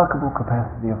remarkable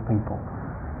capacity of people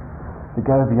to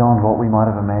go beyond what we might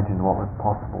have imagined what was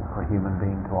possible for a human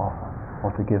being to offer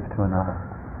or to give to another.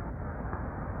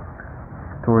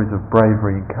 Stories of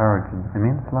bravery and courage and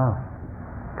immense love.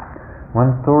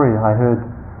 One story I heard,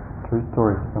 true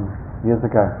story from years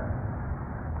ago,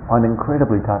 I find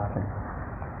incredibly touching,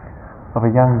 of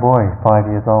a young boy, 5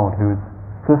 years old, whose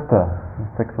sister,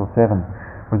 6 or 7,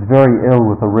 was very ill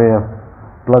with a rare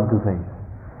blood disease.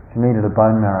 She needed a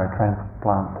bone marrow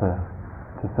transplant to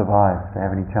survive, to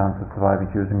have any chance of surviving.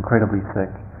 She was incredibly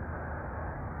sick.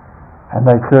 And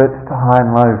they searched high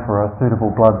and low for a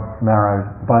suitable bone marrow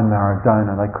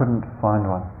donor. They couldn't find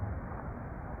one.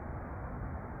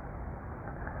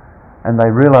 And they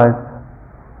realized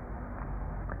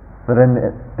that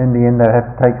in the end they would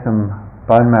have to take some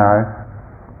bone marrow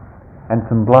and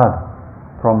some blood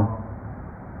from,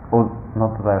 or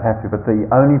not that they would have to, but the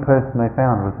only person they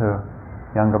found was her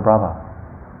younger brother.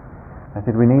 They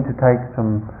said, we need to take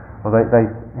some, well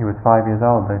he was 5 years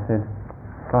old, they said,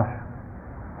 gosh,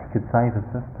 he could save his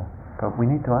sister, but we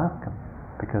need to ask him,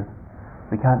 because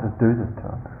we can't just do this to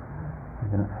him.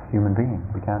 He's a human being,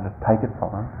 we can't just take it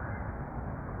from him.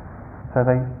 So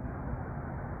they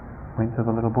went to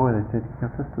the little boy, they said,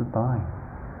 your sister's dying,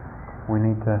 we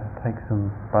need to take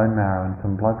some bone marrow and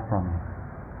some blood from you,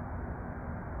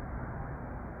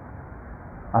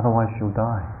 otherwise she'll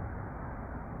die.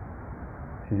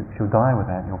 She'll die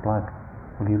without your blood.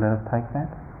 Will you let us take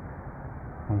that?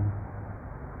 And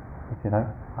he said, oh,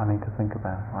 I need to think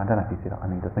about it. I don't know if he said, I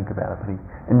need to think about it, but he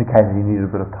indicated he needed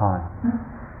a bit of time.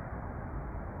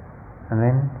 And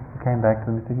then he came back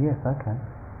to them and said, yes, okay.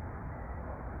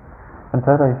 And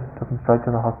so they took him straight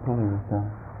to the hospital. He was,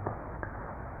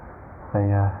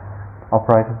 they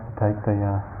operated to take the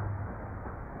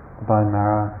bone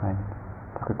marrow. They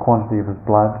took a quantity of his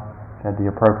blood, had the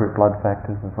appropriate blood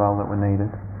factors as well that were needed,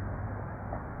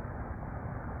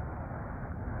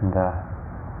 and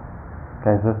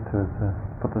gave this to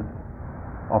his,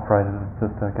 operated his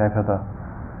sister, gave her the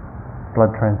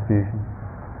blood transfusion.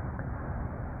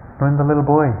 When the little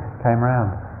boy came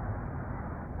round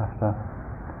after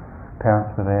his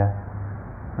parents were there,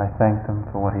 they thanked him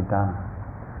for what he'd done.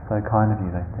 So kind of you,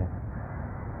 they said.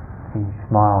 He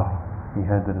smiled. He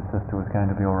heard that his sister was going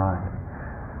to be all right.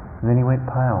 And then he went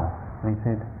pale. And he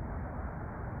said,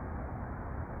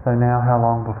 so now how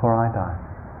long before I die?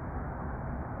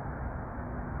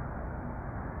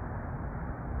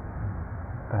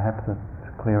 Perhaps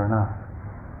it's clear enough.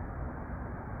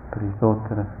 But he thought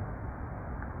that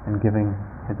in giving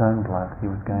his own blood,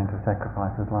 he was going to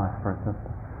sacrifice his life for his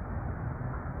sister.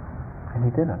 And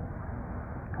he did it.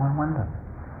 One wonders,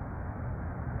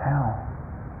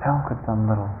 how could some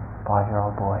little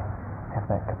 5-year-old boy have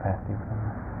that capacity within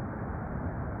him?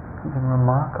 Something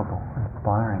remarkable,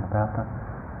 inspiring about the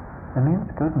immense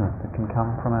goodness that can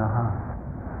come from our hearts.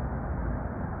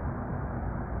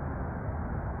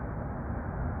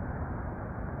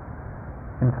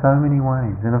 In so many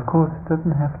ways, and of course it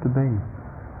doesn't have to be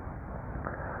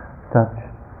such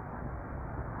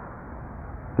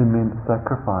immense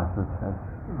sacrifices as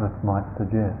this might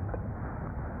suggest.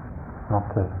 Not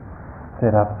to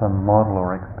set up some model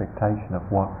or expectation of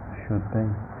what should be,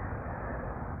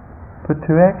 but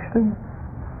to actually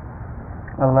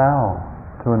allow,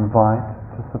 to invite,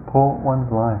 to support one's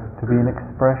life to be an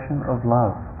expression of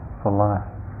love for life,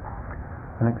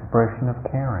 an expression of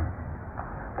caring,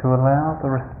 to allow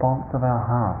the response of our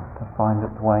heart to find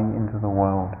its way into the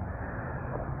world.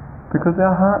 Because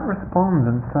our heart responds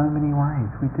in so many ways.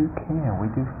 We do care, we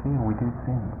do feel, we do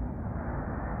sense.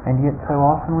 And yet so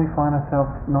often we find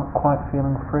ourselves not quite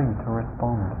feeling free to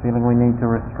respond, feeling we need to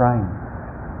restrain,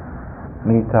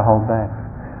 need to hold back.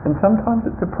 And sometimes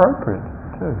it's appropriate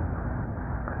too.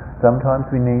 Sometimes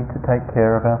we need to take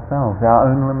care of ourselves. Our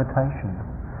own limitations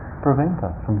prevent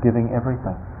us from giving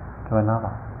everything to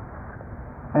another.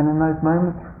 And in those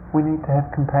moments we need to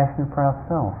have compassion for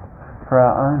ourselves, for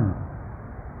our own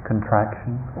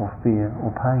contraction or fear or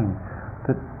pain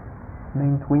that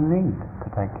means we need to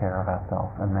take care of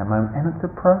ourselves in that moment. And it's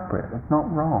appropriate, it's not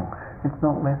wrong, it's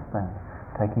not less than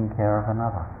taking care of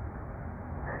another.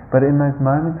 But in those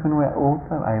moments when we're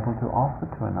also able to offer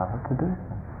to another to do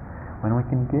so, when we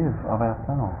can give of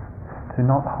ourselves, to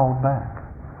not hold back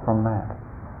from that.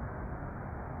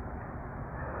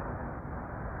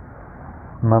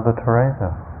 Mother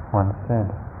Teresa once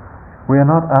said, "We are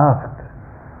not asked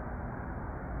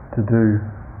to do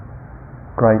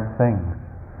great things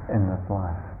in this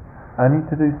life, only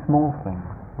to do small things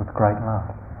with great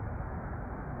love."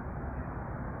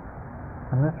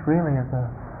 And this really is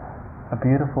a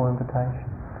beautiful invitation.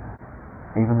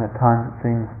 Even at times it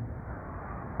seems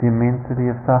the immensity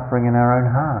of suffering in our own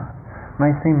heart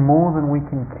may seem more than we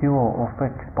can cure or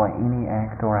fix by any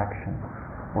act or action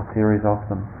or series of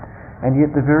them. And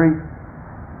yet the very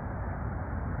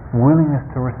willingness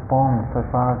to respond so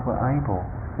far as we're able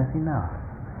is enough.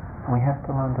 And we have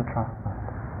to learn to trust that.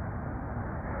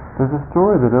 There's a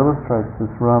story that illustrates this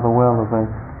rather well of a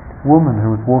woman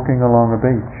who was walking along a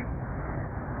beach,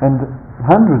 and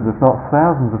hundreds if not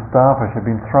thousands of starfish had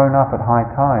been thrown up at high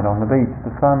tide on the beach.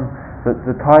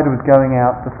 The tide was going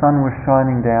out, the sun was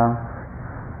shining down,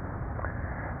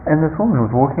 and this woman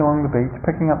was walking along the beach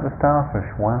picking up the starfish,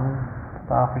 one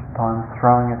starfish at a time,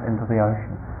 throwing it into the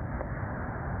ocean.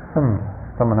 And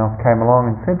someone else came along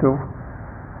and said to her,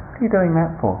 "What are you doing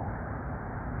that for?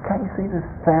 Can't you see there's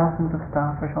thousands of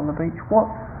starfish on the beach? What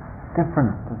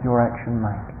difference does your action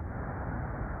make?"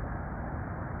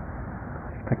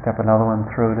 She picked up another one,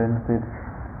 threw it in, and said,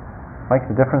 "Makes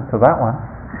a difference to that one."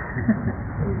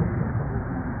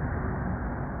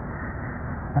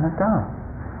 And it does,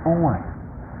 always.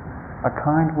 A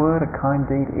kind word, a kind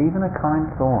deed, even a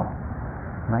kind thought.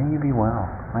 May you be well,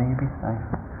 may you be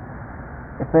safe.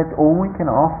 If that's all we can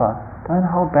offer, don't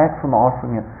hold back from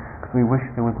offering it because we wish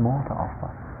there was more to offer.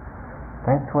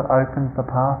 That's what opens the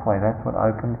pathway, that's what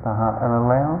opens the heart and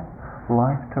allows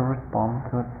life to respond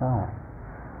to itself.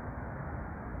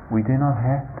 We do not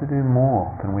have to do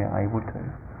more than we are able to,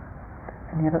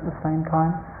 and yet at the same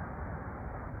time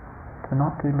to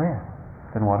not do less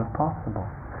than what is possible,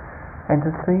 and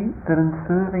to see that in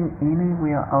serving any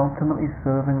we are ultimately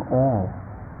serving all,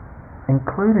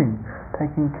 including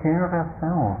taking care of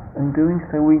ourselves. In doing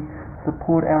so we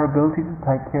support our ability to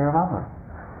take care of others.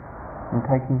 In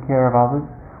taking care of others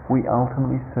we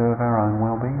ultimately serve our own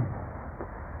well-being.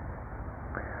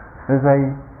 There's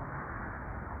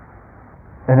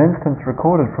an instance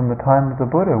recorded from the time of the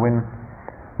Buddha when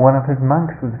one of his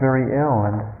monks was very ill,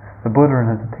 and the Buddha and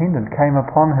his attendant came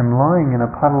upon him lying in a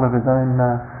puddle of his own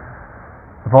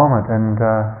vomit and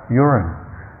urine,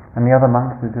 and the other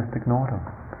monks had just ignored him.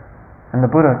 And the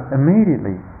Buddha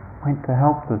immediately went to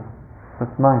help this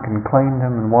monk and cleaned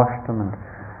him and washed him and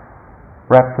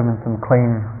wrapped him in some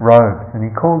clean robes. And he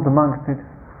called the monk and said,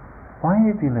 "Why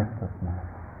have you left this man?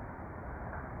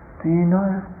 Do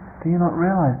you not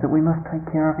realize that we must take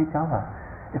care of each other?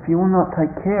 If you will not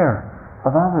take care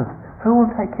of others, who will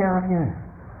take care of you?"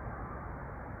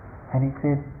 And he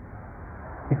said,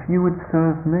 "If you would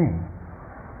serve me,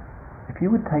 if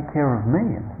you would take care of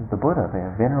me," and this is the Buddha, their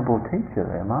venerable teacher,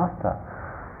 their master,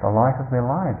 the light of their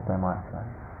lives, they might say,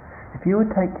 "if you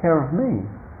would take care of me,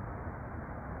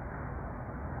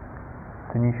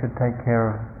 then you should take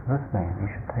care of this man, you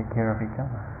should take care of each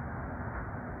other.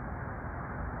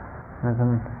 There's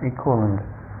an equal and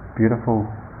beautiful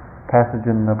passage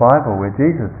in the Bible where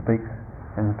Jesus speaks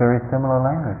in very similar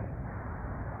language.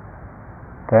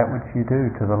 That which you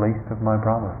do to the least of my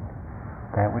brothers,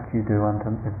 that which you do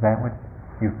unto is that which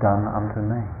you've done unto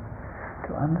me.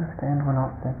 To understand we're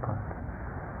not separate.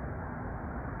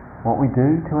 What we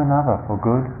do to another for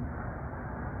good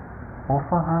or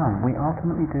for harm, we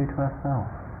ultimately do to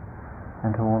ourselves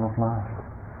and to all of life.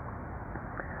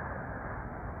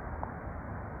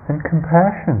 And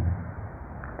compassion.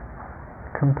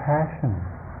 Compassion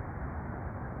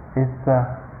is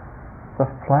the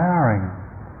flowering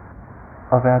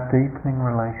of our deepening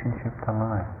relationship to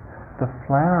life. The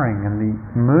flowering and the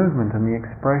movement and the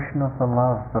expression of the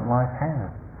love that life has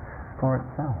for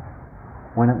itself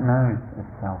when it knows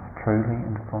itself truly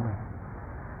and fully.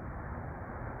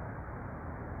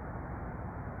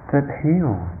 That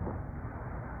heals,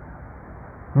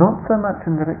 not so much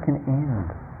in that it can end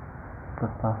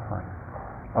the suffering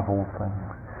of all things,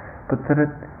 but that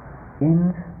it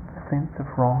ends the sense of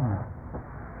wrongness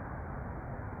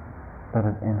that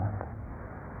is in it.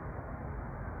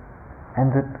 And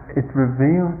that it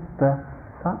reveals the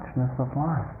suchness of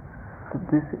life, that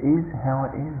this is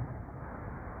how it is.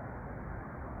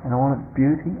 In all its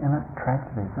beauty and its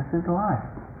tragedy, this is life.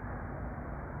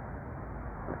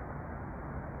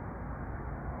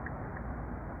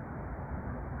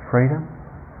 Freedom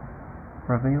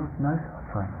reveals no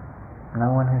suffering,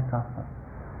 no one who suffers,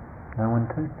 no one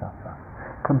to suffer.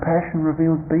 Compassion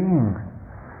reveals beings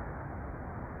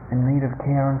in need of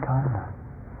care and kindness.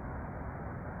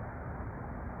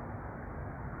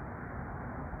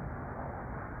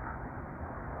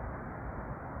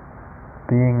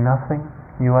 Being nothing,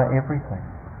 you are everything.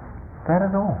 That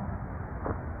is all.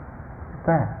 It's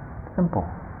that. Simple.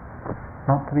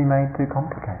 Not to be made too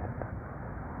complicated.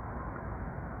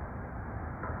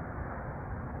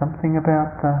 Something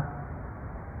about the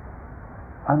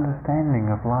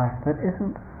understanding of life that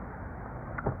isn't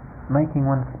making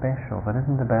one special, that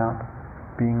isn't about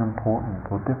being important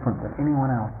or different than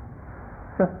anyone else.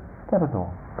 Just that is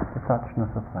all. The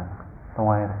suchness of things, the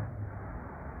way it is.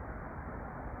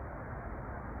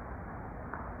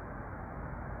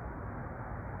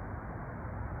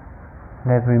 And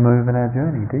as we move in our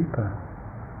journey deeper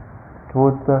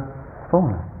towards the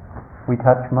fullness, we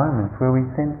touch moments where we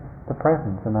sense the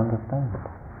presence and understand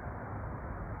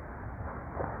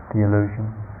the illusion,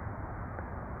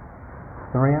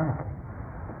 the reality,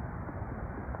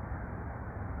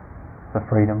 the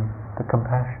freedom, the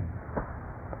compassion,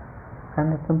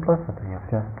 and the simplicity of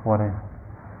just what is.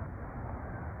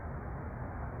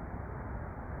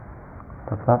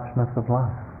 The suchness of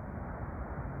life.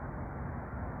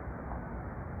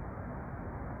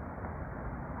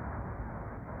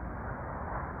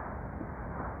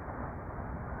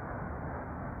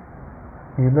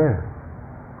 You live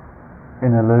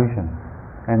in illusion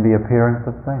and the appearance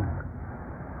of things.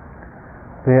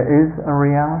 There is a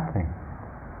reality.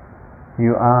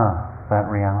 You are that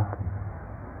reality.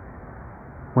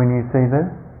 When you see this,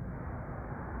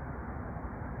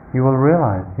 you will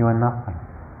realize you are nothing.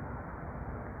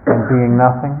 And being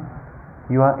nothing,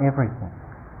 you are everything.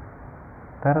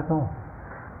 That is all.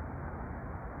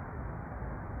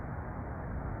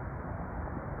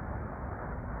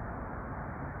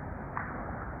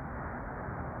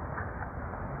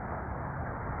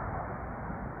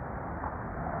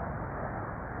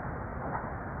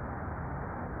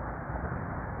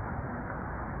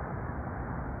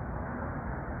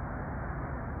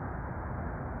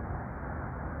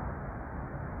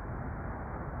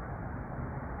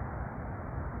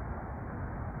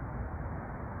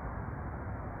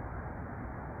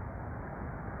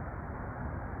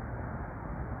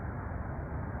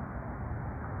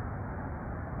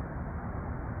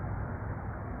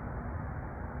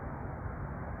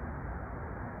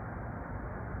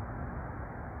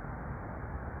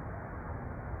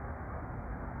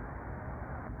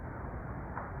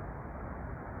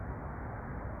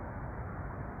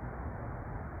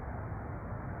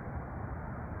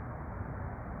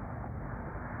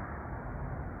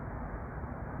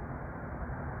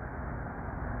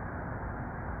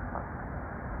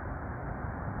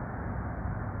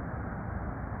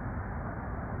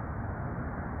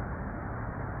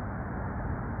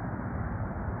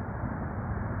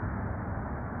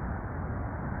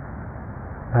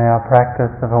 May our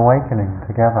practice of awakening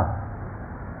together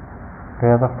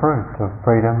bear the fruit of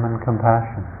freedom and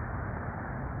compassion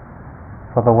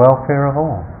for the welfare of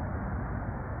all.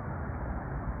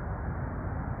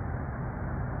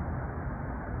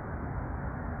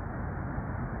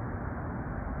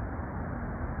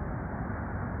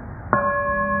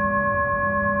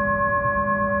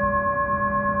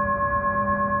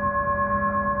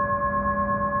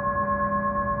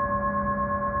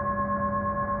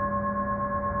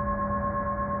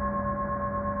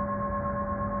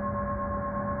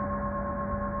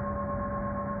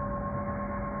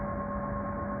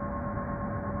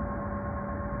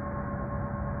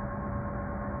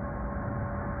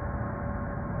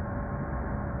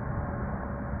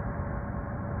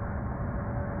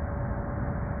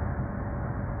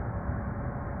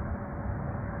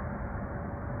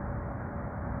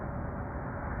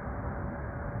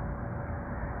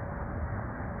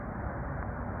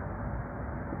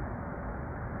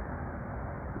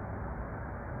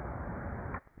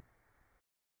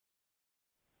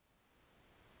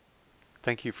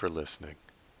 Thank you for listening.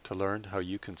 To learn how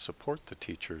you can support the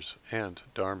teachers and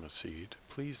Dharma Seed,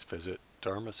 please visit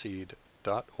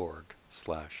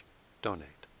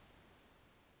dharmaseed.org/donate.